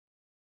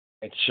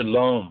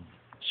Shalom,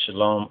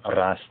 Shalom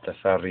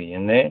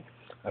Rastafari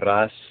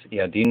Ras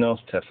Yadinos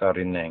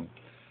Tefarineng.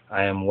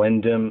 I am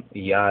Wyndham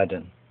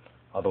Yaden,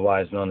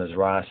 otherwise known as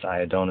Ras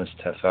Iadonis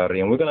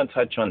Tefari, and we're going to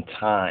touch on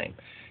time.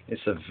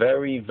 It's a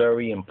very,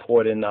 very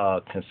important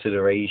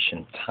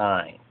consideration,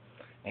 time,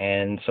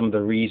 and some of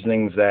the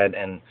reasonings that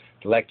and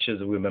lectures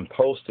that we've been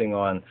posting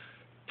on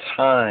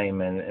time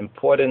and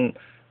important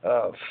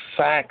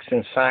facts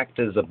and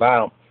factors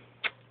about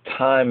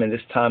time and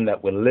this time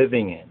that we're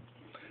living in.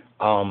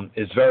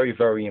 Is very,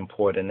 very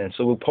important. And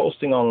so we're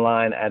posting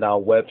online at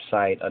our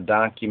website a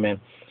document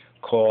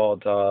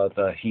called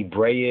the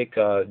Hebraic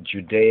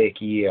Judaic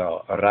Year,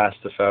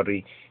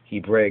 RASTAFARI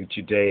Hebraic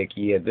Judaic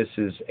Year. This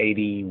is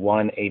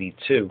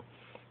 8182.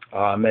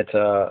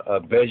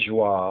 Meta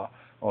Bejwa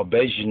or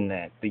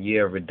Bejnet, the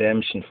year of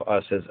redemption for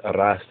us as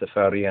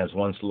Rastafari, as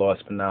once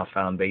lost but now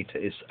found Beta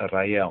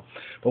Israel.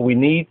 But we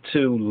need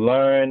to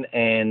learn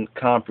and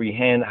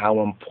comprehend how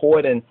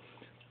important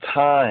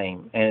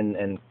time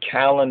and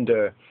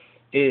calendar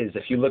is.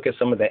 If you look at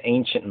some of the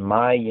ancient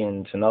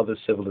Mayans and other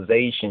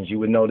civilizations, you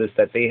would notice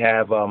that they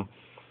have 2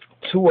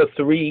 or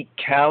 3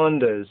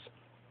 calendars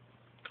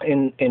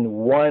in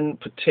one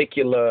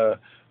particular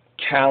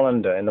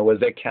calendar. In other words,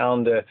 their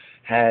calendar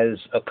has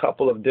a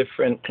couple of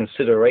different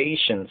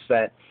considerations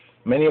that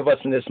many of us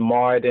in this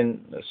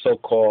modern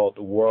so-called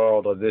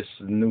world, or this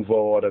nouveau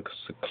order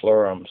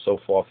seclorum, so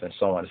forth and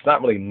so on. It's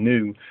not really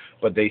new,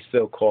 but they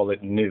still call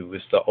it new.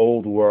 It's the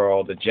old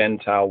world, the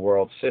Gentile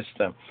world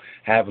system,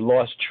 have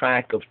lost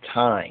track of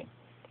time.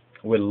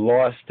 We're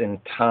lost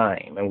in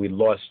time, and we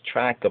lost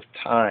track of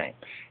time.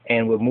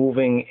 And we're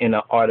moving in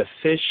an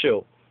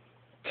artificial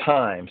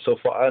time. So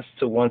for us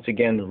to once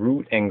again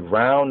root and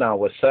ground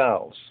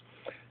ourselves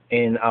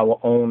in our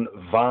own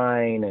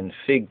vine and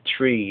fig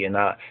tree and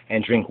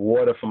drink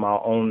water from our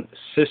own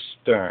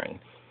cistern,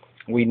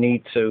 we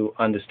need to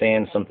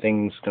understand some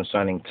things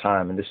concerning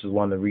time. And this is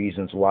one of the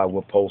reasons why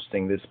we're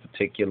posting this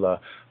particular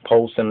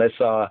post. And let's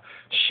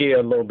share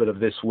a little bit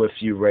of this with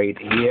you right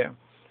here.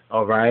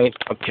 All right.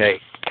 Okay.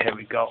 Here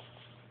we go.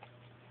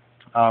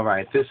 All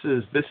right. This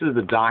is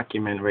the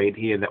document right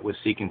here that we're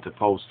seeking to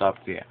post up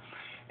there.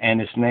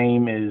 And its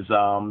name is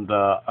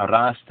the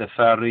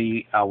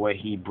Rastafari, our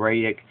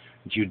Hebraic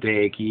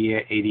Judaic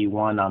Year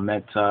 81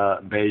 Ameta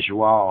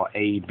Bejwa, or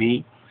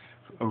AB,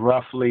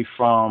 roughly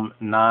from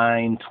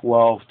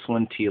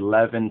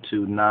 9/12/2011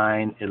 to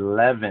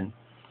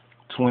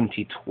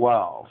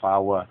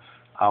 9/11/2012.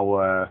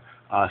 Our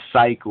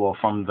cycle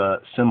from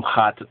the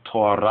Simchat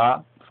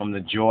Torah, from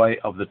the joy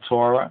of the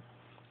Torah,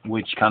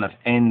 which kind of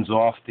ends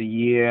off the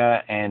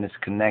year and is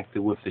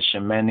connected with the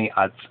Shemini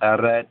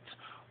Atzeret,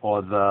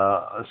 or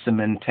the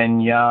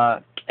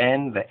Sementenya,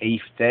 and the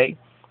 8th day,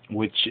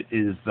 which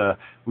is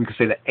we could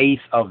say the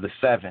 8th of the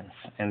 7th,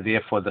 and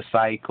therefore the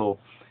cycle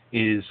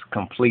is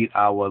complete,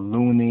 our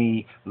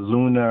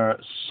lunar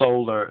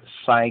solar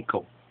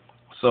cycle.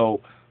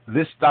 So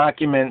this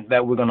document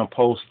that we're going to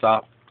post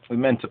up, we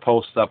meant to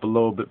post up a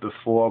little bit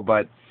before,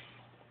 but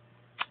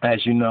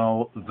as you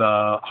know,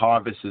 the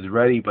harvest is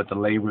ready, but the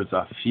laborers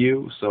are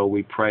few, so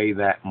we pray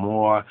that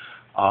more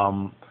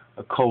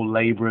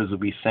co-laborers will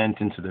be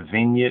sent into the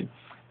vineyard.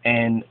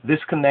 And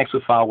this connects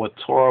with our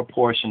Torah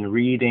portion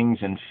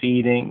readings and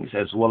feedings,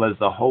 as well as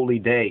the holy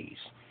days.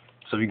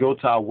 So if you go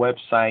to our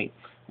website,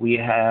 we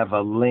have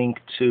a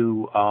link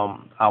to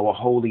our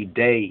holy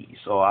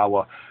days, or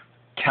our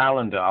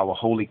calendar, our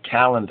holy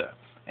calendar.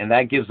 And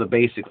that gives a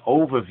basic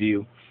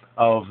overview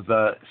of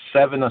the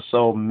 7 or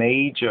so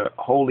major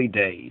holy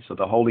days, or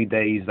the holy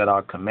days that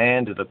are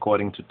commanded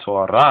according to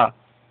Torah,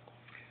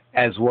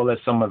 as well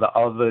as some of the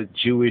other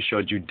Jewish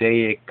or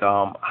Judaic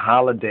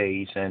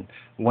holidays and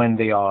when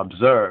they are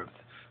observed.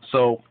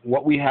 So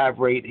what we have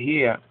right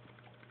here,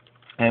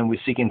 and we're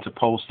seeking to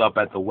post up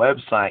at the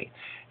website,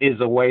 is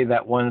a way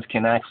that one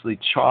can actually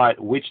chart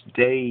which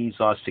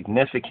days are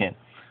significant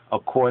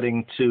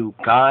according to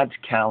God's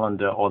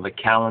calendar, or the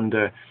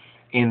calendar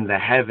in the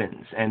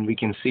heavens. And we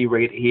can see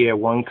right here,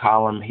 one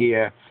column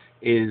here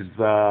is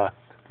the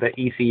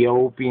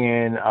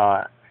Ethiopian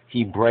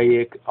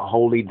Hebraic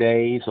holy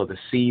days, or the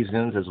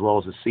seasons, as well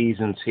as the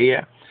seasons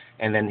here.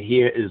 And then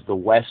here is the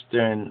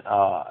Western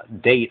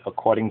date,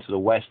 according to the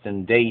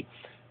Western date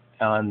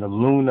on the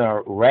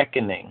lunar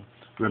reckoning,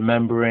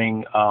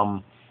 remembering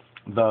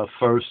the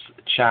first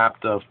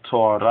chapter of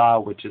Torah,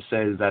 which it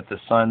says that the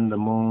sun, the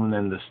moon,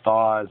 and the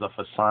stars are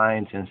for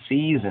signs and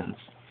seasons,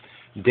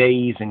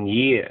 days and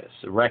years,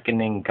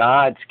 reckoning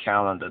God's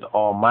calendar, the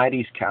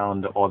Almighty's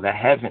calendar, or the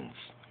heavens.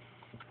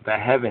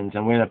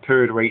 And we're in a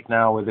period right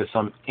now where there's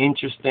some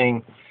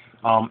interesting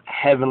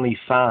heavenly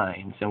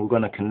signs, and we're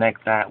going to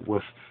connect that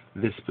with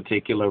this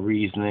particular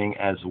reasoning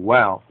as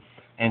well.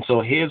 And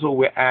so here's where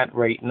we're at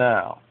right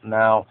now.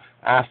 Now,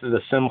 after the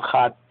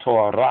Simchat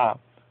Torah,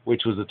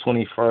 which was the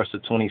 21st or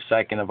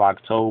 22nd of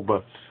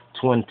October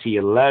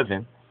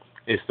 2011,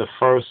 it's the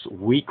first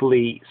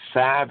weekly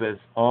Sabbath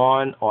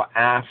on or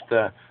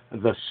after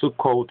the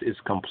Sukkot is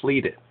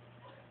completed.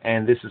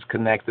 And this is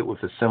connected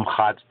with the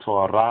Simchat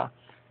Torah.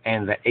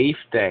 And the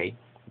 8th day,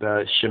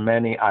 the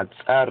Shemini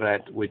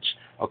Atzeret, which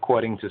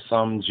according to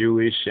some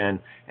Jewish and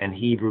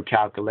Hebrew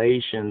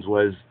calculations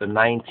was the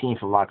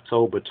 19th of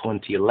October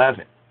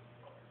 2011.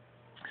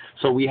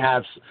 So we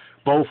have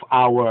both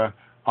our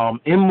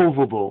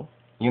immovable,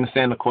 you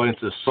understand, according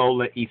to the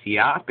solar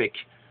Ethiopic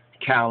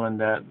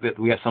calendar, that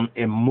we have some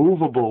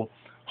immovable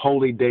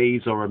holy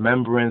days or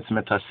remembrance,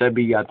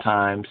 metasebiya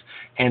times,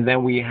 and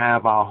then we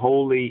have our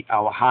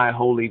high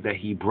holy, the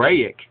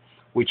Hebraic,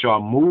 which are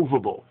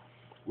movable,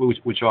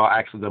 which are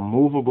actually the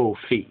movable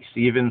feasts.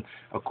 Even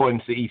according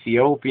to the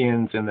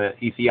Ethiopians in the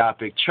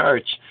Ethiopic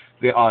church,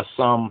 there are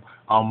some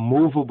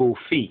movable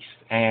feasts,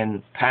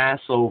 and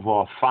Passover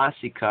or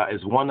Fasika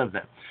is one of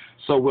them.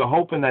 So we're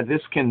hoping that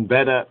this can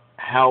better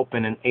help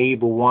and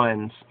enable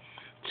ones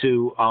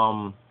to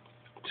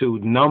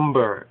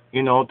number,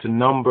 to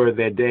number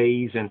their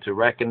days and to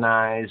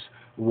recognize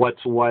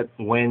what's what,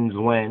 when's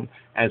when,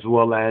 as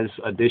well as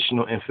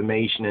additional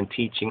information and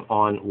teaching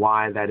on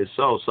why that is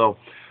so. So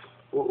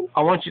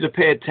I want you to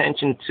pay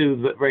attention to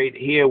the right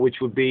here,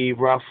 which would be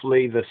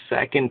roughly the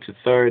second to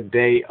third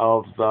day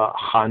of the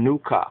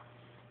Chanukkah,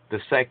 the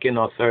second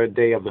or third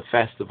day of the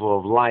Festival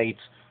of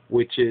Lights,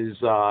 which is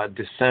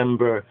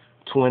December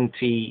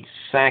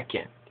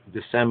 22nd.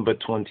 December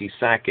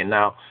 22nd.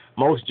 Now,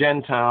 most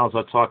Gentiles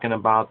are talking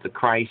about the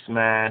Christ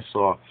Mass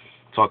or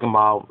talking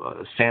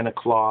about Santa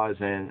Claus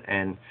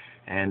and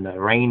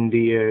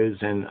reindeers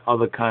and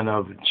other kind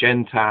of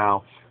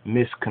Gentile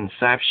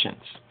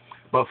misconceptions.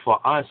 But for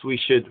us, we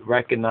should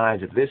recognize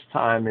that this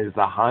time is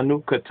the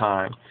Hanukkah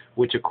time,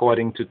 which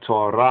according to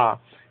Torah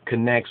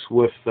connects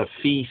with the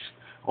feast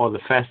or the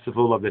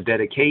festival of the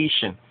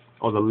dedication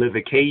or the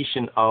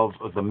livication of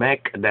the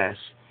Mekdes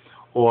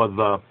or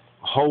the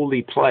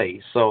holy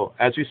place. So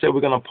as we said,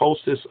 we're going to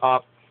post this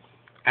up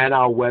at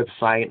our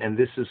website, and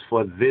this is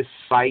for this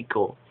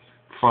cycle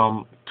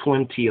from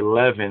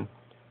 2011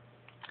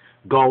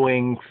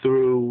 going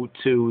through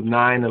to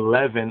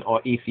 9/11 or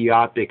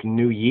Ethiopic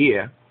New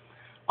Year,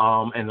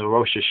 and the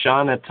Rosh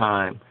Hashanah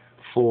time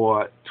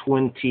for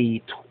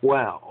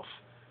 2012.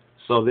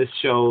 So this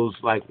shows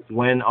like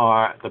when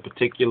are the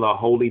particular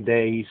holy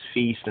days,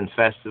 feasts, and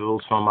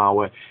festivals from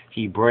our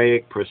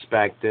Hebraic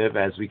perspective.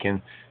 As we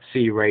can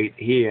see right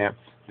here,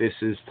 this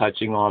is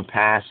touching on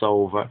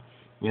Passover.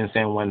 You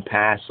understand, when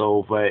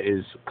Passover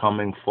is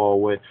coming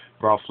forward,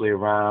 roughly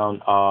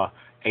around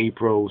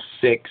April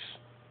 6th.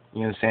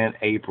 You understand,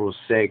 April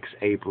 6th,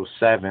 April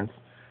 7th,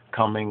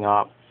 coming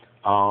up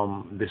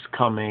this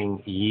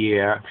coming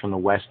year from the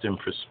Western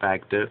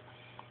perspective,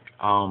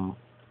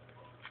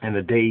 and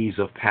the days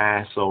of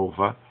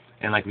Passover.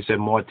 And like we said,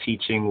 more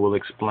teaching will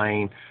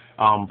explain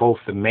both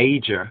the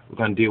major, we're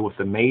going to deal with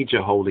the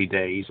major holy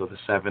days or the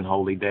 7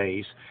 holy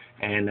days,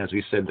 and as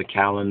we said, the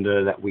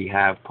calendar that we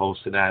have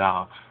posted at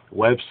our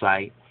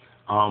website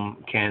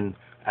can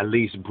at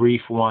least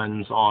brief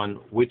ones on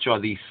which are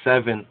these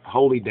 7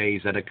 holy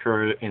days that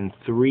occur in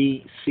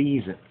 3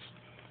 seasons.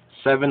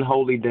 7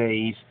 holy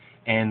days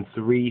and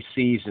 3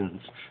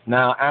 seasons.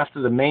 Now,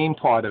 after the main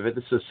part of it,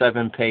 this is a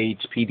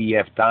 7-page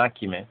PDF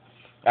document.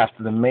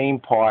 After the main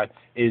part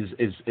is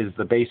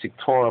the basic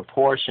Torah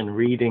portion,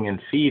 reading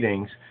and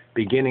feedings,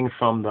 beginning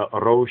from the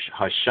Rosh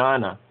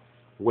Hashanah,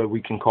 where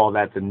we can call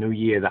that the new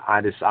year, the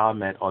Adis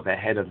Ahmet, or the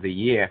head of the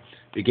year,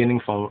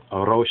 beginning from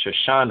Rosh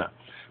Hashanah.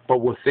 But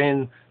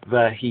within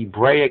the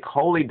Hebraic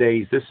holy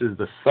days, this is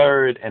the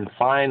 3rd and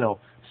final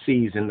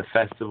season, the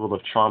Festival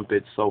of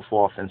Trumpets, so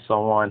forth and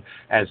so on,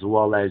 as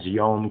well as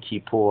Yom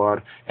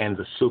Kippur and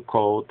the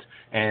Sukkot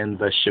and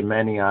the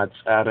Shemini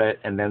Atzeret,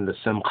 and then the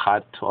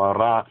Simchat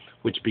Torah,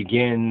 which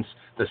begins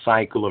the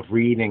cycle of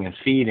reading and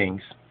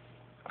feedings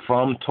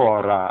from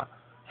Torah,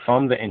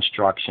 from the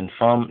instruction,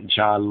 from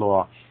Jah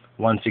law,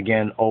 once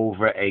again,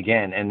 over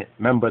again. And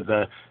remember,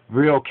 the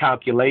real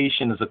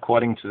calculation is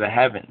according to the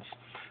heavens.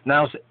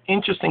 Now, it's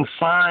interesting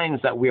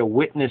signs that we are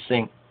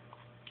witnessing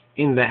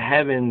in the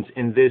heavens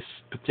in this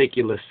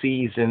particular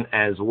season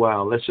as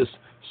well. Let's just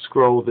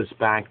scroll this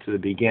back to the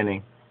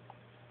beginning.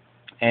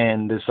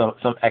 And there's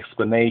some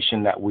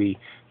explanation that we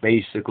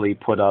basically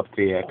put up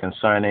there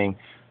concerning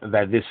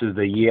that this is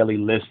the yearly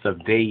list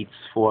of dates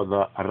for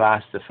the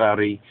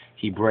RASTAFARI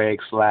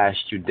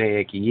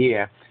Hebraic/Judaic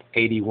year,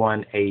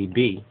 81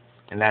 AB.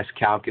 And that's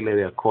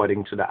calculated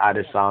according to the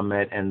Adis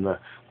Ahmet and the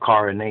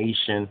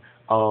coronation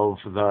of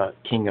the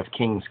King of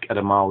Kings,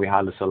 Kedemawi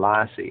Haile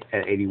Selassie,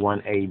 at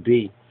 81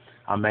 AB.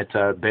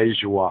 Ameta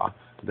Bejua,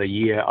 the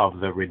year of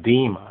the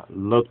Redeemer.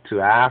 Look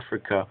to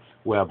Africa,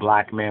 where a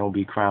black man will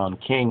be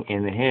crowned king.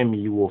 In him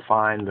you will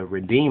find the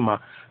Redeemer,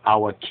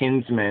 our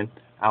kinsman,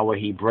 our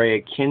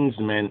Hebraic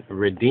kinsman,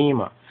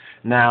 Redeemer.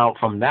 Now,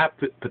 from that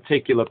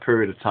particular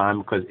period of time,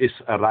 because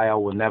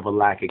Israel will never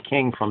lack a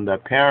king, from the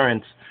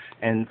appearance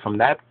and from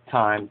that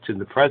time to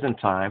the present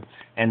time,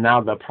 and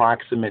now the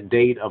approximate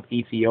date of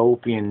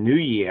Ethiopian New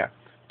Year,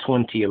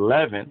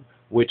 2011,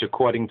 which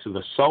according to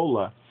the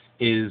solar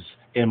is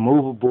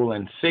immovable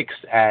and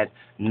fixed at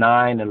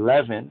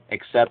 9/11,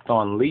 except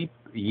on leap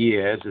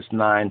years, it's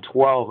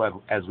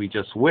 9/12, as we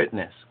just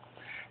witnessed.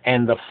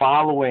 and the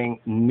following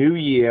New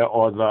Year,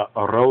 or the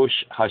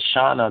Rosh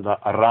Hashanah, the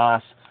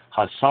Ras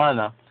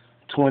Hashanah,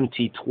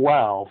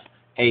 2012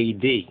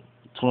 A.D.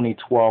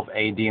 2012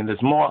 A.D. And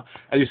there's more,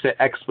 as you said,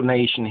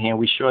 explanation here.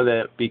 We're sure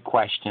there'll be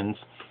questions,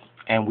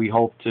 and we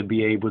hope to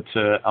be able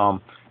to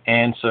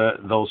answer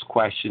those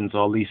questions,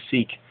 or at least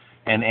seek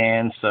an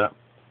answer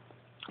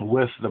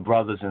with the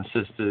brothers and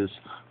sisters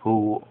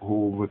who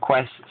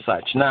request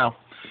such. Now,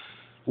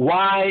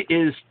 why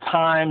is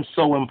time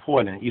so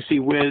important? You see,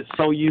 we're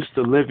so used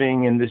to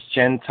living in this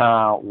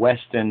Gentile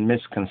Western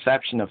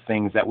misconception of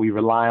things that we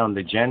rely on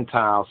the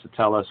Gentiles to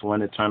tell us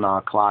when to turn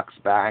our clocks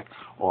back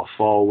or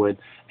forward,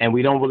 and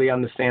we don't really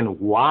understand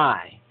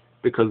why,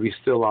 because we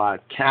still are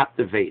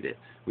captivated.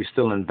 We're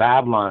still in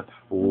Babylon.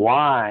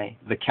 Why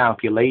the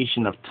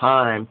calculation of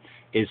time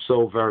is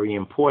so very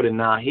important.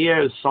 Now,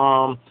 here's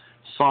Psalm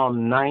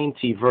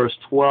 90, verse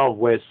 12,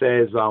 where it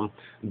says,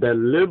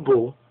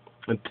 Belibu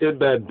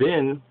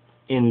Tibabin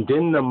in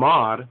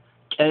Dinamar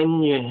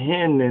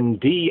Kenyahin and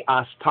Di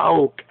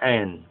Astauk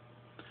en.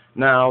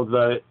 Now,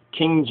 the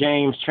King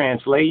James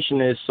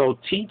translation is, so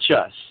teach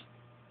us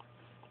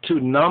to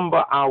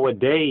number our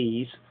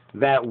days,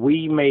 that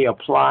we may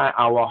apply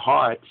our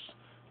hearts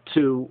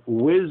to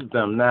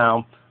wisdom.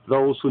 Now,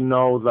 those who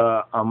know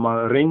the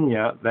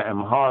Amharic, the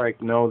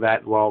Amharic, know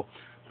that, well,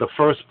 the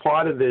first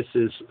part of this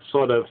is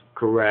sort of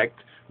correct.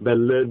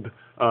 Belib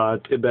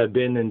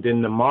Tibabin and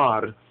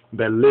Dinamar,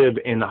 Belib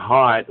in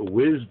heart,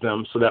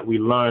 wisdom, so that we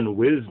learn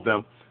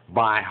wisdom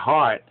by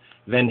heart.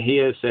 Then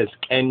here it says,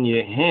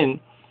 Kenyahin,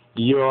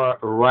 your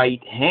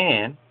right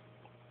hand,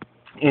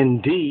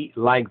 indeed,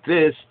 like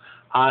this,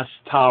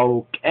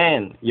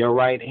 Astauken, your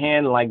right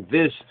hand like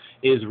this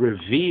is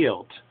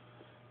revealed,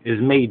 is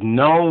made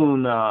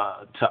known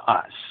to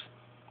us.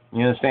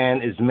 You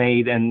understand? Is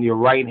made, and your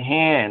right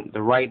hand,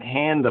 the right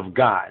hand of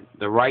God,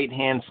 the right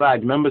hand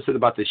side. Remember it said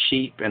about the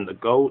sheep and the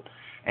goat,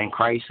 and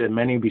Christ said,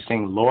 many will be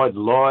saying, Lord,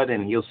 Lord,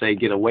 and he'll say,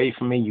 get away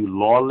from me, you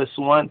lawless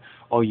one,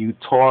 or you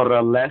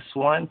Torah-less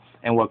one.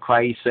 And what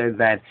Christ said,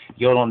 that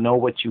you don't know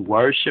what you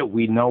worship.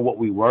 We know what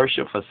we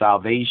worship, for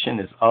salvation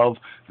is of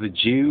the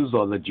Jews,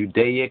 or the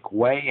Judaic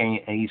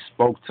way. And he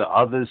spoke to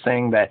others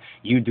saying that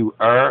you do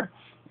err,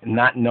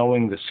 not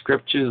knowing the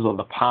scriptures or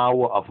the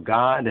power of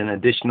God. An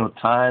additional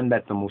time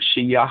that the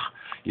Moshiach,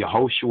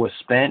 Yehoshua,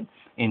 spent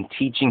in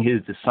teaching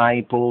his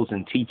disciples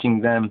and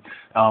teaching them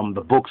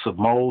the books of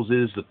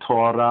Moses, the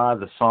Torah,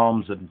 the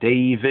Psalms of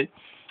David,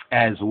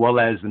 as well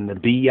as the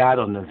Nebiyyat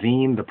or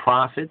Nevi'im, the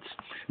prophets.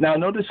 Now,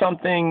 notice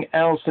something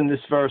else in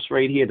this verse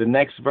right here. The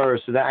next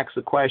verse, it asks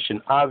a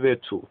question.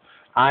 Avetu,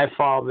 I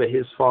father,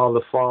 his father,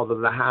 father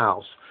the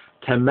house.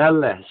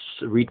 Temeles,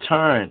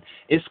 return.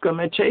 Iska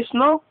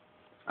mechesno?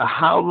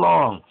 How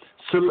long?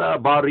 Sila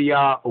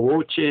baria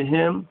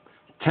ochehim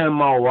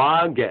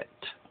temawaget.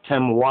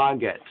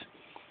 Temwaget.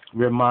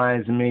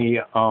 Reminds me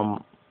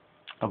of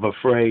a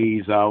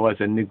phrase, was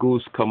it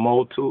Nigus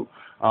Kamotu,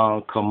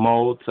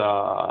 Kamot,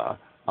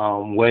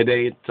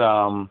 Wedet,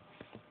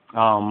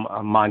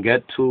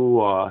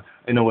 Magetu,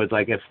 in other words,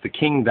 like if the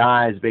king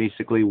dies,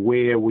 basically,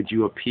 where would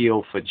you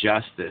appeal for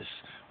justice,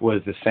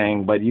 was the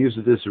saying, but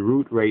uses this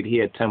root right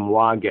here,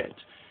 Temwaget.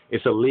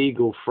 It's a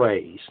legal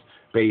phrase,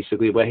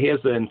 basically, but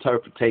here's the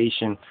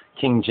interpretation.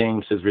 King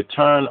James says,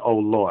 return, O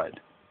Lord.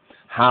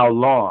 How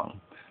long?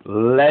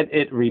 Let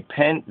it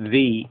repent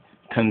thee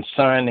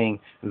concerning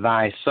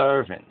thy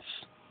servants.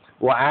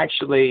 Well,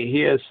 actually,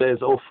 here it says,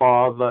 O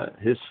Father,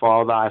 his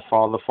Father, I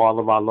Father,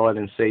 Father of our Lord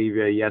and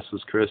Savior,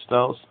 Jesus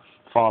Christos,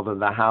 Father of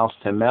the house,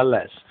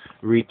 Temeles,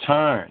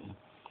 return.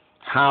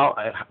 How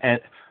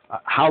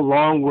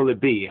long will it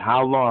be?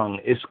 How long?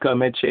 Iska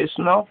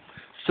mechesno?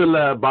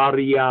 Sila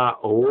baria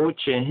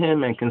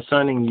ochehim, and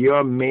concerning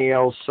your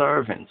male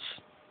servants,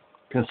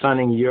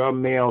 concerning your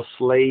male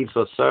slaves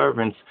or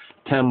servants,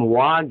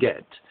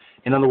 temwaget.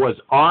 In other words,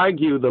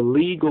 argue the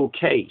legal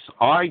case,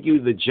 argue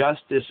the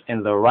justice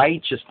and the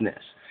righteousness.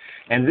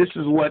 And this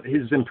is what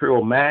His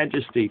Imperial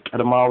Majesty,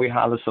 Kadamawi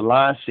Haile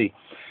Selassie,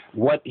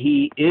 what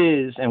he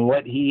is and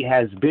what he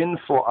has been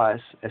for us,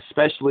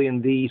 especially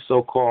in these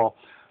so-called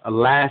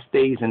last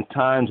days and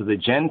times of the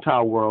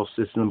Gentile world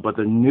system, but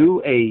the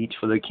new age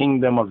for the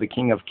kingdom of the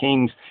King of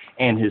Kings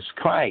and his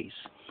Christ.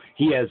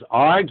 He has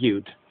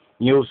argued,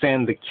 you know,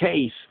 saying the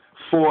case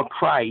for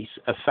Christ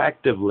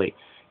effectively.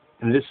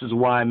 And this is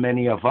why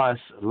many of us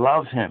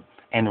love him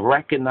and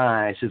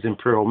recognize his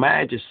Imperial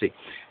Majesty.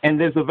 And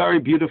there's a very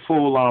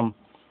beautiful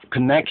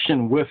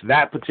connection with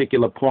that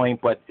particular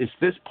point, but it's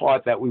this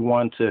part that we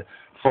want to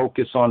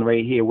focus on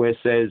right here, where it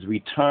says,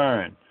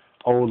 return,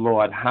 O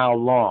Lord, how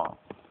long?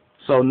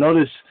 So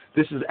notice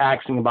this is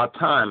asking about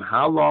time.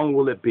 How long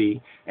will it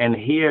be? And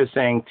here it's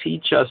saying,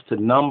 teach us to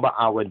number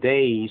our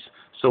days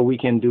so we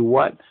can do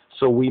what?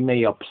 So we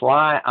may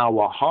apply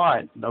our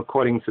heart,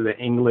 according to the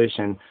English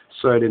and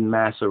certain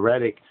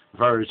Masoretic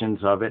versions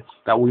of it,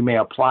 that we may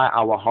apply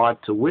our heart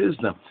to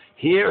wisdom.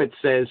 Here it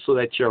says, so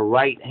that your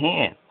right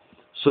hand,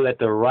 so that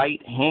the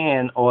right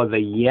hand, or the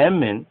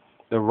Yemen,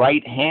 the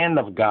right hand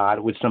of God,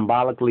 which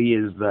symbolically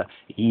is the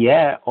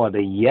Yeh or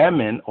the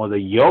Yemen or the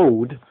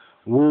Yod,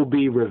 will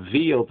be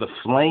revealed, the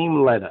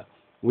flame letter,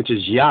 which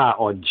is Yah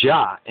or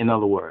Jah, in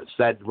other words.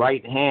 That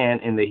right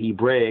hand in the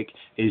Hebraic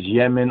is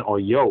Yemen or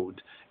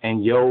Yod,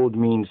 and Yod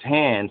means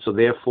hand, so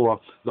therefore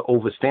the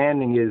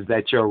overstanding is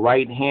that your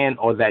right hand,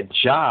 or that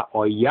Jah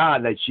or Yah,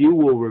 that you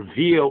will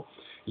reveal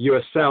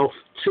yourself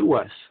to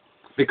us,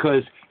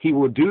 because he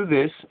will do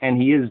this,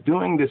 and he is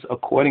doing this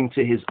according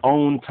to his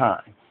own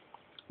time,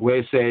 where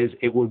it says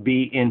it will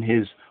be in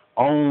his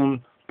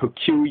own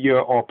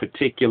peculiar or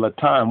particular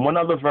time. One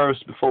other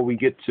verse before we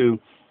get to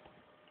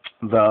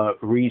the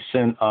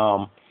recent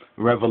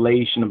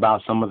revelation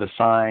about some of the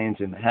signs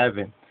in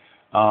heaven.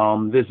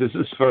 This is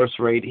this verse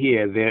right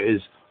here. There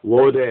is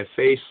Woda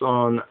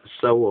Epheson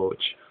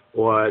Sawoch,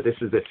 or this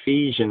is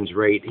Ephesians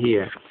right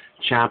here,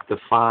 chapter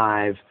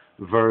 5,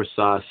 verse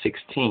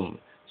 16.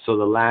 So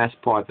the last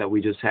part that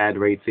we just had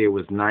right there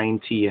was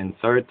 90 and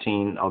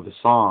 13 of the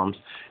Psalms.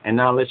 And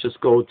now let's just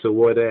go to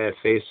Woda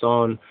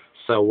Epheson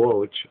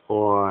Sawoch,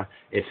 or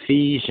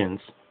Ephesians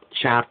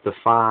chapter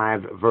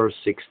 5, verse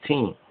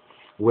 16.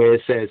 Where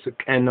it says,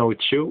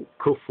 Enochu,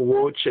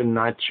 Kufuoch,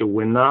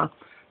 Nachuwina,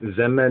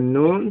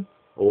 Zemenun,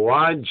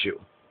 Waju.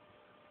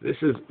 This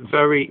is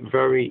very,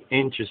 very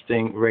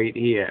interesting right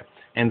here.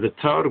 And the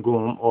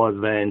Targum, or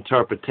the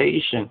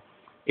interpretation,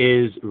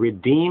 is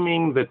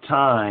redeeming the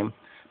time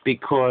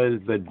because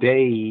the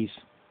days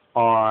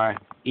are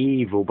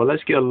evil. But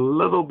let's get a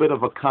little bit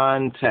of a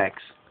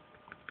context.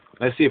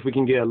 Let's see if we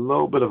can get a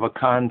little bit of a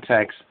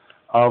context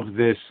of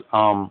this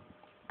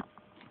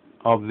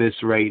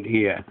right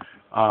here.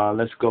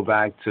 Let's go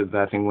back to,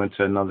 I think went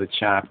to another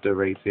chapter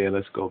right there.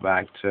 Let's go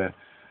back to,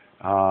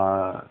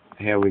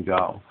 here we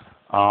go.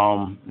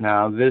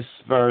 Now this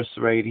verse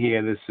right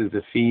here, this is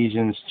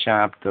Ephesians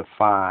chapter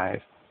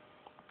 5,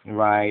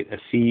 right?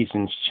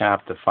 Ephesians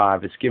chapter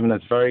 5. It's giving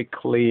us very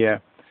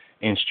clear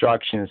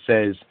instruction.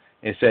 It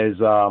says,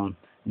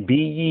 be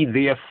ye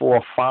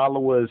therefore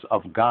followers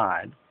of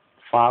God,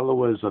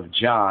 followers of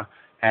Jah,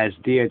 as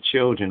dear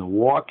children.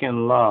 Walk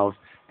in love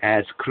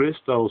as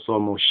Christos or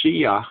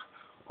Moshiach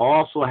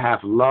also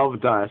hath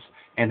loved us,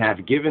 and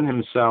hath given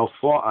himself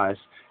for us,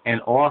 an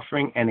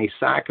offering and a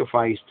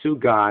sacrifice to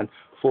God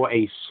for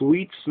a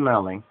sweet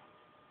smelling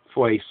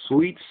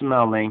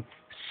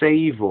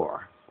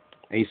savor.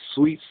 A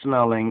sweet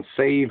smelling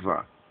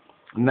savor.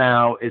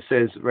 Now it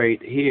says right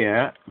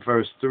here,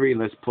 verse 3,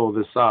 let's pull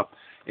this up.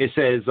 It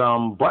says,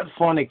 but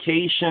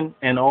fornication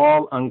and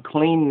all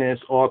uncleanness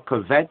or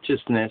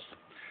covetousness,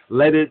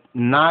 let it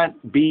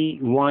not be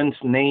once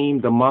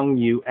named among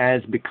you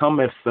as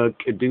becometh the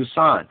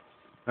Kedusan.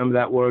 Remember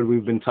that word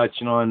we've been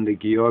touching on, the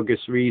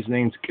Georgis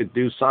reasonings,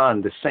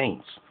 Kedusan, the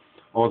saints,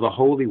 or the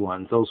holy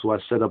ones, those who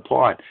are set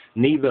apart.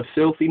 Neither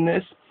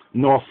filthiness,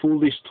 nor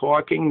foolish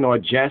talking, nor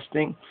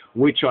jesting,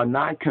 which are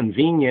not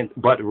convenient,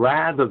 but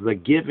rather the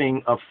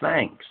giving of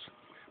thanks.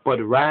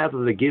 But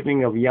rather the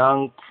giving of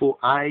yangful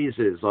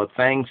aises, or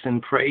thanks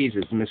and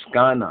praises,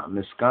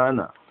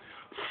 miskana.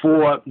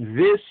 For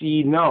this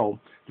ye know,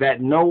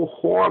 that no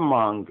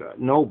whoremonger,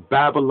 no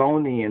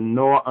Babylonian,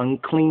 nor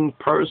unclean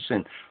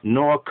person,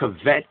 nor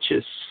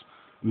covetous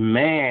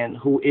man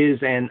who is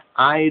an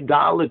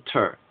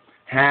idolater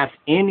hath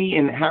any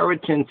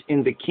inheritance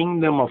in the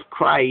kingdom of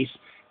Christ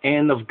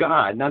and of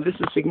God. Now this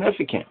is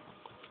significant,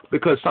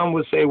 because some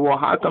would say, well,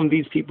 how come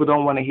these people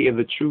don't want to hear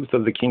the truth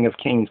of the King of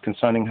Kings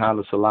concerning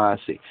Haile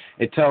Selassie?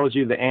 It tells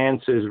you the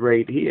answer is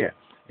right here.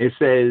 It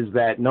says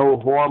that no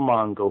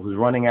whoremonger who's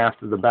running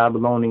after the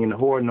Babylonian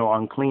whore, nor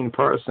unclean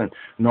person,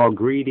 nor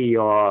greedy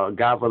or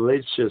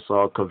gavalicious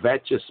or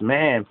covetous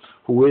man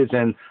who is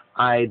an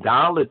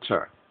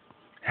idolater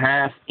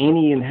hath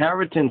any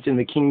inheritance in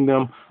the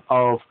kingdom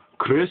of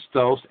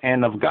Christos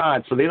and of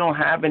God. So they don't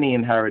have any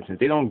inheritance.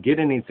 They don't get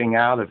anything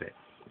out of it.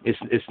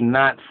 It's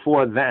not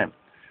for them.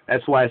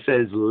 That's why it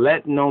says,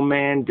 let no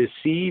man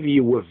deceive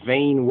you with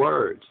vain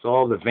words.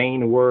 All the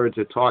vain words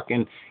are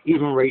talking,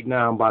 even right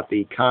now, about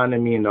the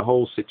economy and the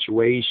whole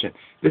situation.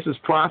 This is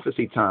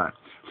prophecy time.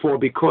 For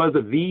because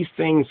of these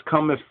things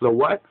cometh the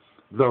what?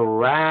 The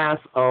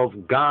wrath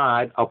of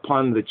God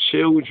upon the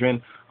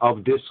children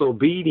of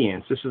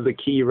disobedience. This is the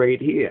key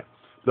right here.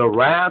 The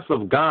wrath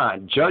of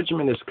God,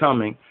 judgment is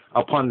coming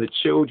upon the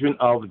children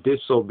of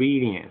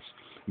disobedience.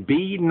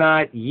 Be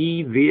not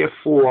ye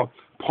therefore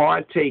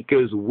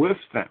partakers with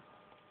them.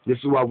 This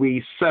is why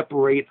we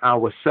separate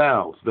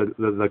ourselves,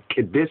 the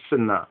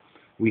kedisana.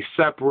 We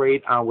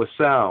separate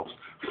ourselves.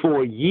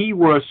 For ye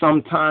were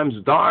sometimes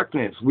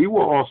darkness. We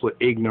were also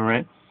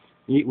ignorant.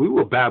 We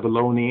were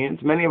Babylonians.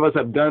 Many of us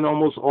have done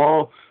almost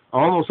all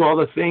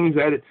the things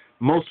that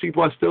most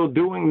people are still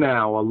doing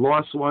now, or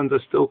lost ones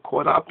are still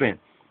caught up in.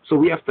 So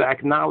we have to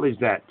acknowledge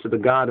that to the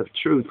God of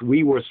truth.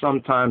 We were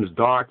sometimes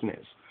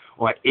darkness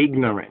or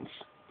ignorance.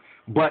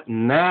 But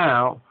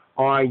now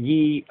are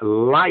ye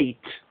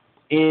light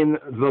in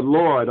the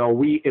Lord, or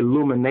we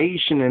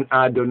illumination in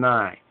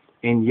Adonai,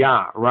 in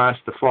Yah,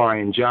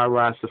 Rastafari, in Jah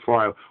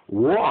Rastafari.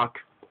 Walk,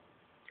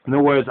 in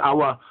other words,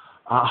 our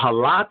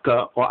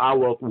halakha, or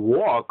our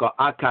walk, or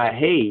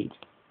akahid,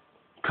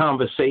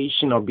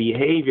 conversation or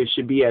behavior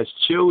should be as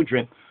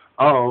children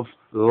of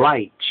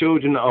light,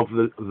 children of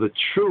the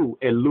true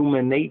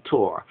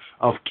illuminator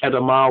of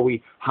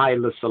Kedamawi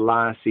Haile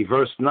Selassie.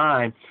 Verse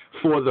 9,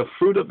 for the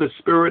fruit of the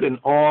Spirit in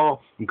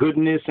all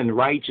goodness and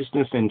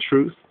righteousness and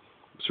truth.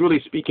 It's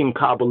really speaking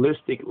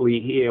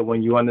Kabbalistically here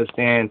when you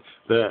understand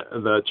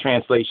the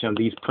translation of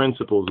these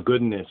principles,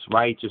 goodness,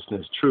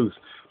 righteousness, truth,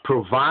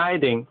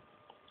 providing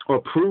or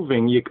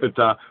proving,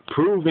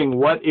 proving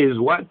what is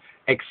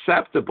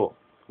acceptable.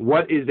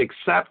 What is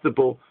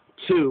acceptable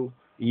to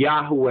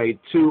Yahweh,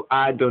 to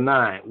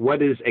Adonai.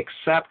 What is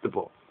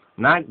acceptable.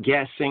 Not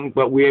guessing,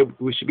 but we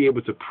should be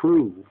able to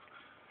prove.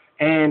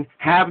 And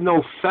have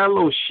no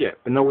fellowship.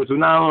 In other words, we're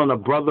not on a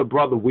brother.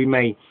 We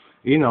may,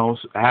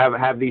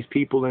 have these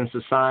people in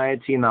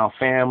society, in our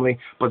family,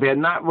 but they're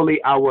not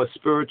really our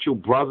spiritual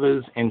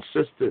brothers and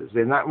sisters.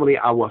 They're not really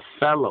our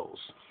fellows.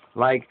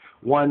 Like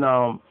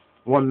one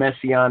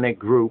messianic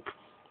group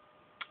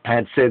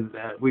had said,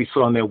 we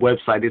saw on their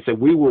website, they said,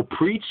 we will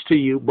preach to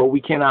you, but we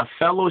cannot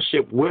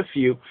fellowship with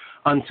you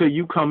until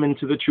you come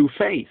into the true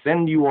faith.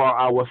 Then you are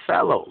our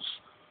fellows.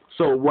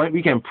 So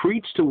we can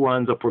preach to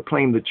ones or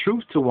proclaim the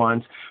truth to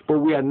ones, but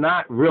we are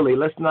not really,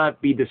 let's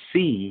not be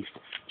deceived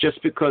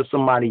just because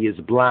somebody is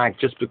black,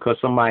 just because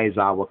somebody is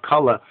our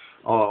color,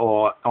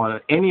 or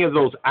on any of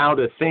those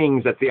outer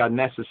things that they are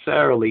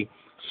necessarily,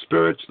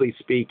 spiritually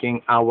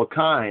speaking, our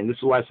kind. This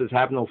is why it says,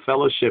 have no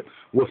fellowship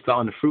with the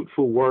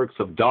unfruitful works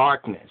of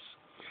darkness,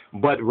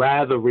 but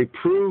rather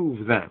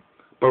reprove them.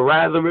 But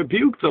rather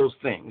rebuke those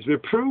things,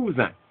 reprove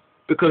them,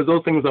 because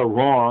those things are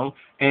wrong,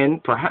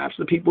 and perhaps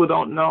the people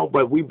don't know,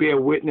 but we bear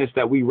witness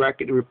that we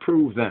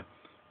reprove them.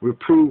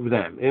 Reprove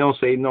them. They don't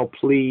say no,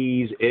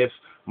 please, if,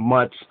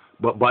 much,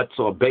 but buts,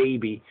 or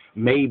baby,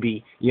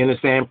 maybe. You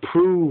understand?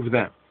 Prove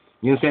them.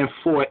 You understand?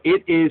 For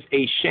it is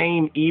a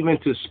shame even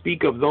to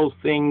speak of those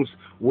things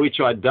which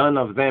are done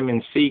of them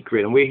in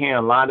secret. And we're hearing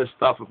a lot of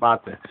stuff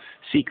about the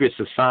secret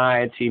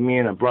society. Me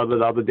and a brother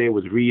the other day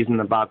was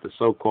reasoning about the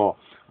so-called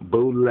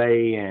Boule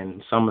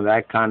and some of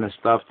that kind of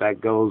stuff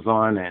that goes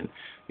on. And,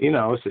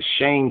 it's a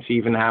shame to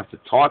even have to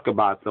talk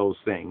about those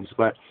things.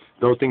 But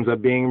those things are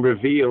being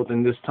revealed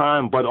in this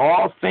time. But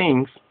all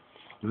things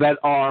that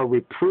are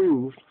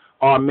reproved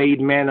are made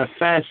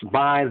manifest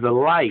by the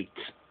light,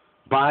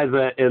 by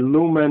the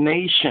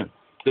illumination,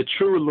 the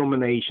true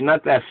illumination,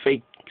 not that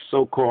fake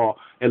so-called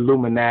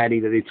Illuminati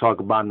that they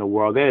talk about in the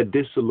world. They're a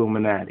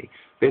disilluminati.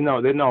 They're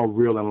no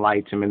real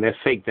enlightenment. They're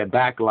fake. They're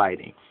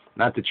backlighting,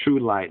 not the true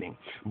lighting.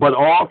 But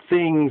all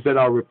things that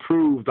are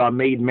reproved are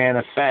made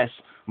manifest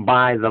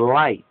by the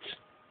light.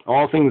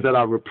 All things that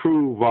are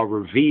reproved, are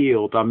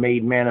revealed, are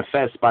made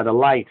manifest by the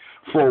light.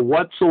 For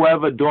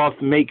whatsoever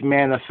doth make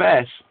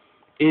manifest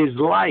is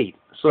light.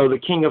 So the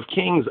King of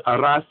Kings,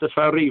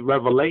 RASTAFARI,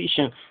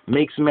 revelation,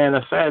 makes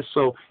manifest.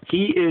 So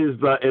he is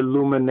the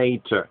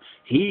illuminator.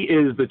 He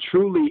is the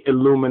truly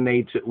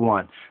illuminated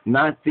one,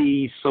 not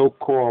these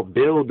so-called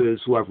builders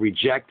who have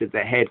rejected the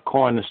head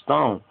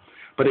cornerstone.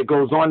 But it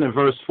goes on in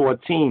verse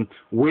 14,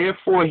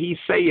 wherefore he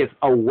saith,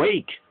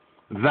 awake,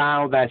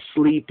 thou that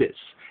sleepest,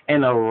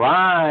 and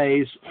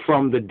arise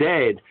from the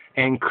dead,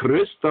 and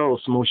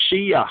Christos,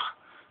 Moshiach,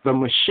 the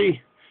Mashiach,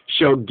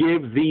 shall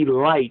give thee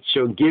light,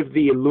 shall give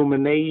thee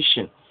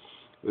illumination,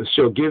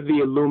 shall give thee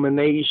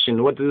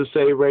illumination. What does it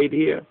say right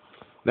here?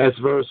 That's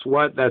verse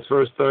what? That's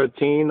verse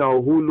 13.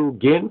 O hulu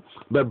gin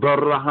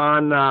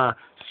beberahana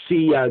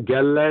siya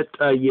galet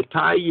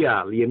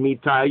yitaya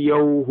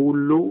yemitayo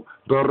hulu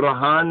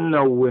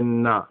berahana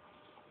winna.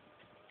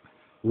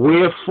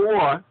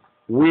 Wherefore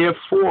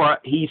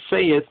he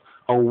saith,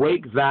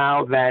 awake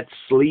thou that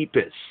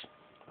sleepest.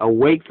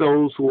 Awake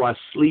those who are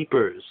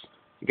sleepers.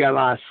 You got a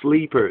lot of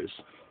sleepers.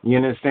 You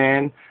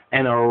understand?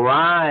 And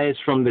arise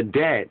from the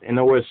dead. In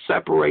other words,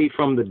 separate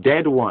from the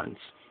dead ones.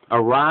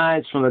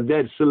 Arise from the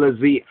dead.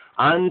 Silazi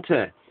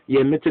ante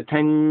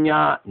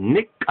yemitatenya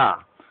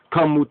nika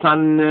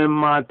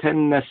kamutanema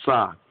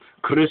tenesa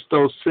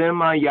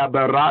Christosema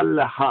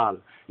yabaralahal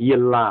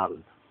yilal.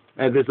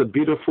 There's a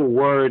beautiful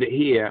word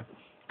here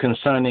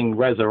concerning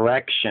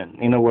resurrection.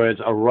 In other words,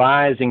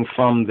 arising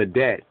from the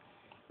dead.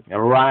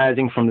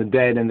 Arising from the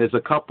dead. And there's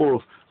a couple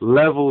of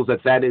levels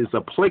that is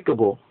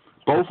applicable,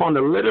 both on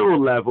the literal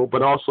level,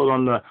 but also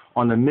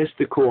on the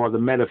mystical or the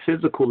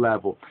metaphysical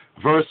level.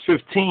 Verse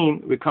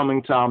 15, we're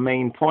coming to our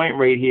main point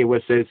right here, where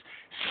it says,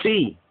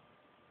 see,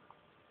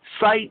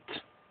 sight,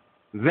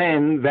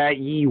 then that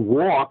ye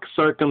walk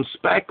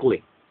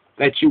circumspectly.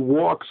 That you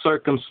walk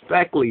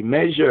circumspectly.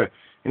 Measure,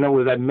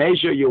 that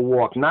measure your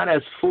walk, not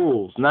as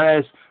fools, not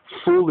as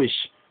foolish,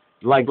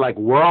 like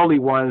worldly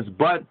ones,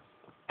 but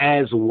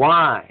as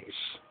wise.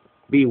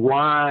 Be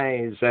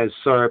wise as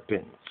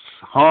serpents,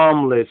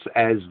 harmless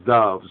as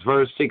doves.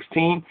 Verse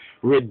 16,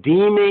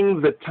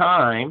 redeeming the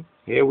time,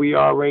 here we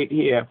are right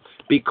here,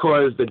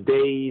 because the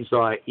days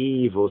are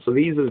evil. So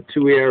these are the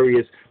two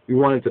areas we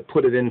wanted to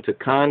put it into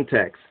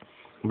context.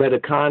 Better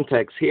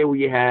context. Here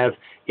we have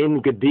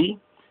in Gadi,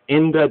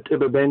 in the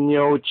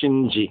Tibebenyo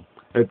Chinji,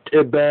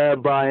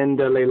 Tibe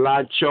Bainda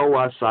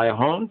Lelacho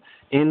Asayhon,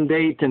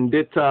 Inde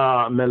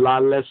tendita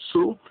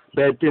melalesu,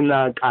 betin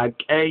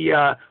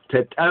kakeya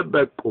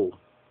tetebeku.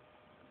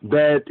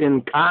 Bet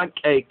in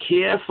kake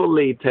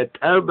carefully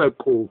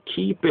tetebeku,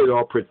 keep it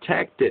or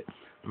protect it.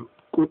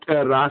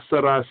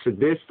 Kuterasara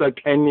sidista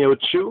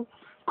kenyochu,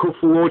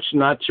 kufuoch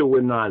nacho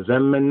wina,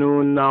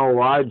 zemenu na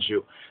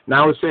waju.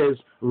 Now it says,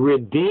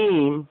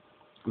 redeem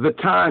the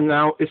time.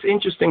 Now, it's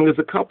interesting. There's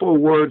a couple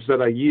of words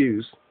that are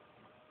used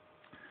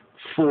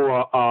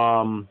for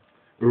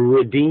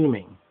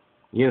redeeming.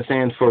 You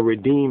understand? For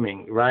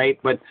redeeming, right?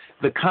 But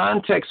the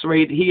context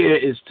right here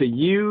is to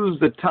use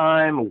the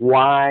time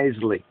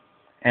wisely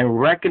and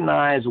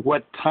recognize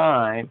what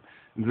time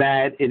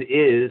that it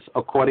is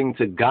according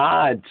to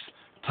God's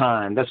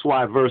time. That's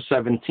why verse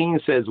 17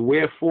 says,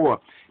 wherefore,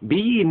 be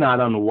ye not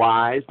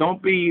unwise,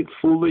 don't be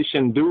foolish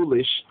and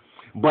doolish,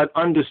 but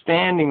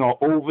understanding or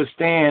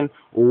overstand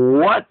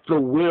what the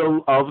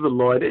will of the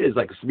Lord is.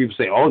 Like people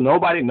say, oh,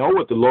 nobody know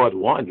what the Lord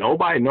wants.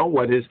 Nobody know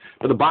what is.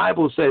 But the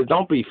Bible says,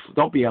 don't be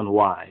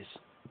unwise.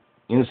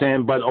 You know what I'm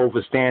saying? But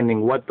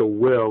understanding what the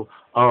will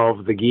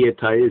of the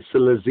Gieta is.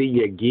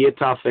 Silazia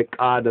Gieta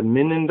fekada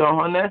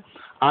minindahone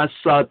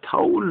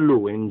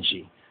asatolu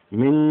inji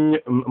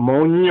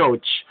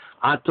monyoch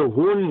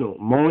atuhunu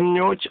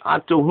monyoch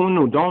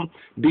atuhunu. Don't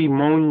be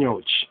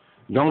monyoch.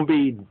 Don't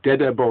be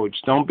dedeboch.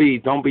 Don't be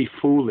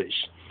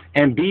foolish.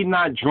 And be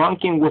not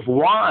drunken with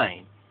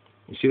wine.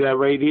 You see that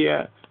right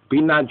here? Be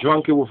not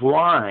drunken with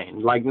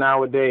wine. Like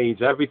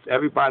nowadays,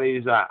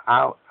 everybody's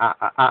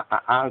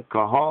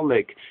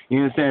alcoholic.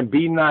 You understand?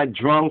 Be not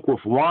drunk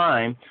with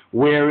wine,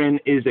 wherein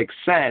is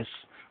excess,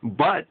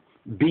 but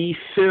be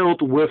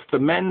filled with the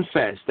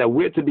menfest. That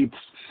we're to be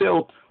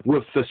filled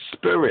with the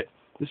Spirit.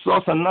 This is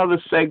also another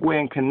segue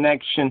and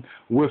connection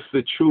with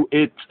the true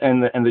it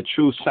and the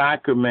true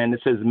sacrament.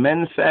 It says,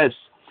 menfest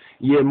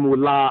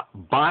yemula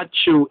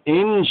bachu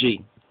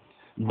inji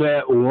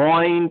be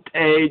oint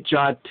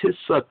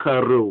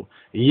ejatisakaru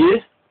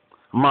ye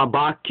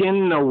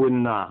mabakin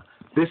nawina.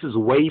 This is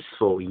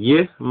wasteful.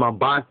 Ye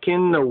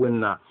mabakin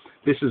nawina.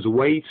 This is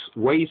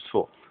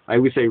wasteful. Like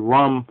we say,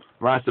 rum.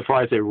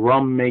 Rastafari say,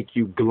 rum make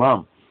you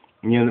glum.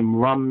 You know,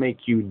 rum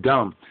make you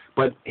dumb.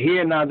 But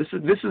here now, this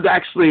is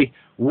actually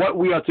what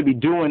we are to be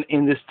doing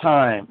in this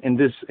time, in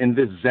this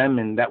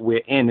zemin that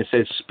we're in. It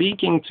says,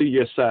 speaking to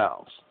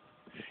yourselves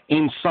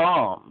in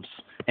psalms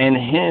and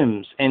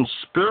hymns and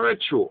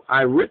spiritual,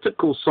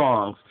 iritical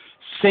songs,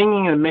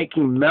 singing and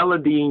making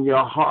melody in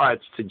your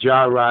hearts to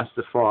Jah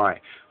Rastafari,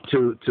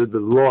 to the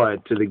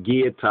Lord, to the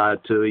Gieta,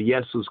 to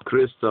Jesus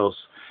Christos,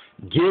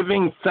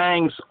 giving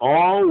thanks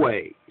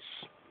always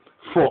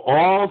for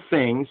all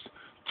things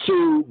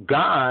to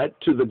God,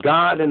 to the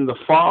God and the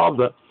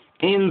Father,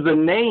 in the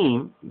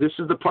name, this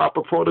is the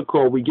proper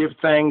protocol. We give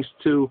thanks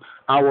to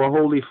our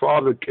Holy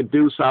Father,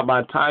 Kedus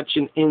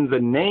Abatachin, in the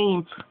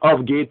name of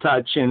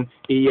Getachin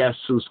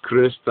Jesus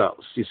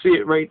Christos. You see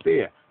it right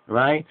there,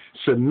 right?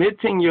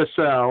 Submitting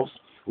yourselves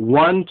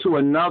one to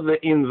another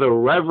in the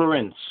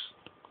reverence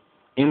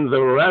of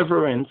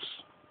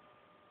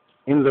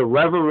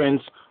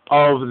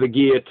the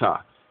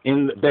Gieta,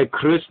 in the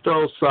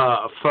Christos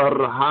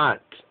Farhat.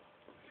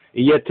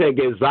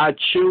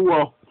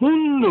 Yetegezachu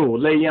hunu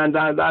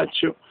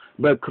leyandadachu,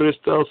 but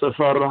Christos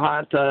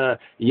farhata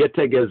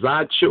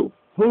yetegezachu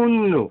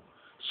hunu,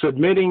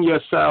 submitting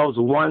yourselves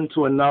one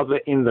to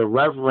another in the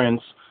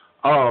reverence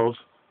of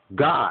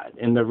God.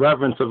 In the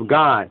reverence of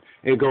God.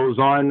 It goes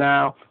on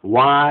now.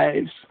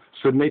 Wives,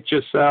 submit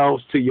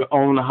yourselves to your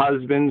own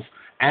husbands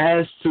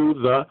as to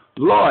the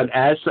Lord,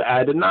 as to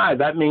Adonai.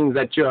 That means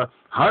that your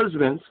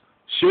husbands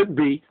should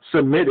be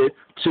submitted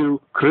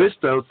to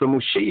Christos, the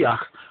Mashiach.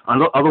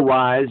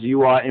 Otherwise,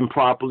 you are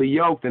improperly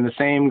yoked. And the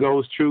same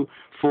goes true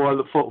for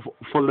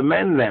the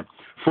men then.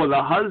 For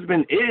the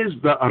husband is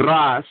the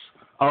ras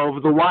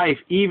of the wife,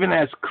 even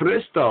as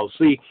Christos.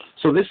 See,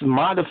 so this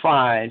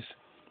modifies,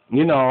 a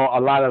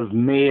lot of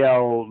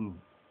male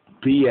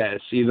BS.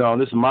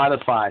 This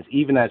modifies,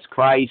 even as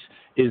Christ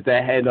is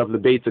the head of the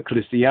Beta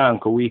Christian.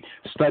 Because we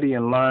study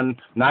and learn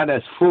not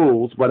as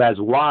fools, but as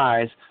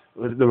wise,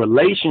 the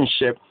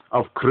relationship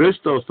of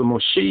Christos, the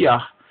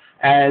Moshiach,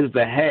 as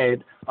the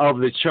head of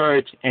the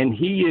church, and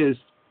he is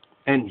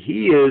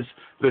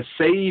the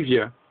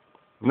savior.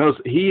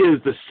 He is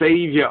the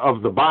savior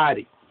of the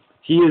body.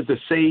 He is the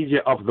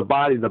savior of the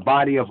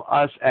body of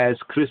us as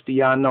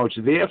Christianos.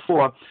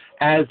 Therefore,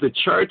 as the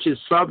church is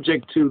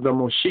subject to the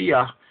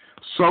Moshiach,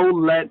 so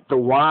let the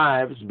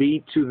wives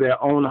be to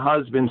their own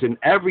husbands in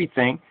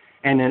everything,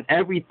 and in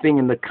everything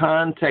in the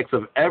context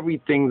of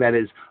everything that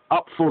is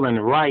upful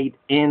and right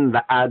in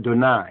the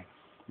Adonai.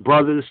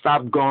 Brothers,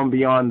 stop going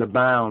beyond the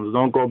bounds.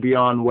 Don't go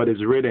beyond what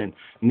is written.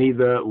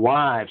 Neither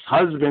wives.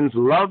 Husbands,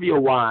 love your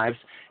wives,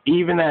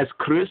 even as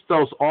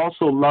Christos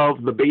also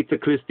loved the Beta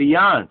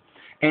Christian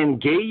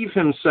and gave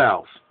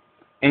himself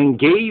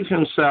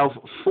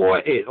for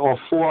it or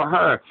for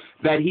her,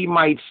 that he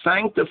might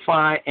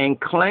sanctify and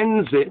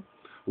cleanse it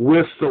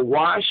with the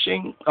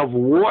washing of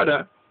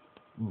water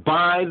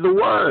by the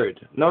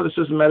word. Notice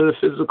this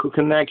metaphysical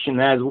connection.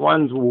 As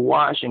ones will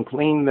wash and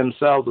clean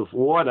themselves with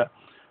water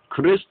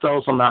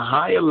Christos, on the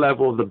higher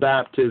level of the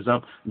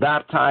baptism,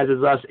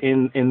 baptizes us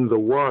in the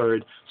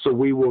word, so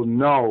we will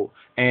know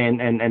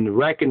and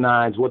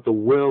recognize what the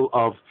will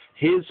of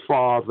his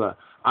Father,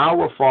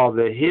 our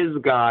Father, his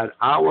God,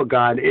 our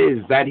God is,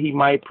 that he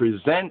might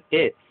present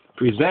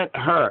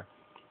her,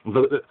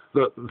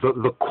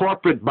 the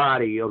corporate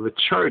body of the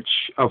church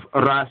of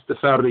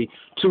Rastafari,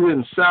 to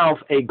himself,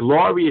 a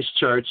glorious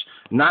church,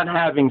 not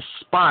having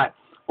spot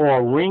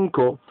or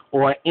wrinkle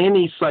or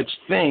any such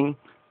thing,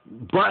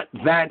 but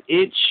that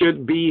it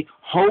should be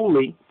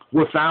holy,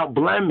 without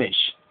blemish.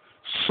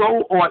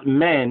 So ought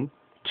men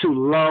to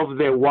love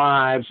their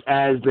wives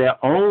as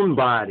their own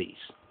bodies.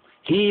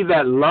 He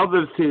that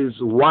loveth his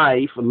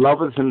wife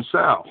loveth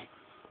himself.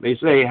 They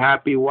say,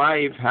 happy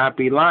wife,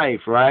 happy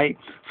life, right?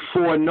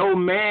 For no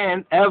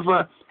man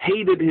ever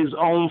hated his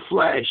own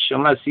flesh,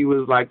 unless he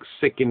was like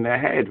sick in the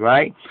head,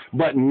 right?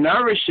 But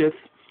nourisheth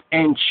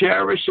and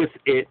cherisheth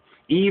it,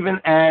 even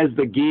as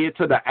the gear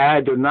to the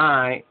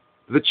Adonai,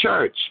 the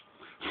church.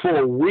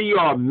 For we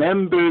are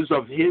members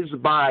of his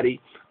body,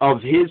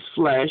 of his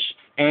flesh,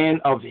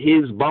 and of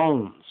his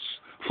bones.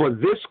 For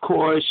this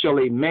cause shall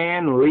a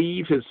man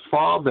leave his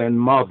father and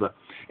mother,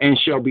 and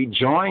shall be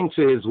joined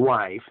to his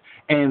wife,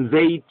 and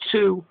they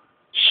two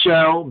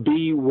shall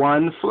be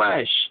one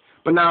flesh.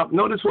 But now,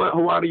 notice what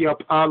Hawaii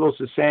Apollos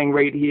is saying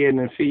right here in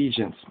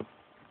Ephesians,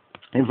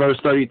 in verse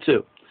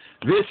 32.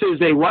 This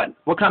is a what?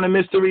 What kind of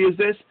mystery is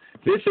this?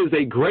 This is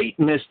a great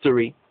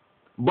mystery,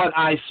 but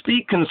I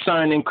speak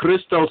concerning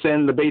Christos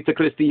and the Beta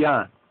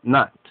Christian,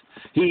 not.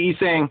 He's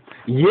saying,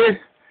 Yeh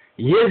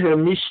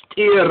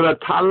mistir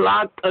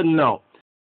talatano.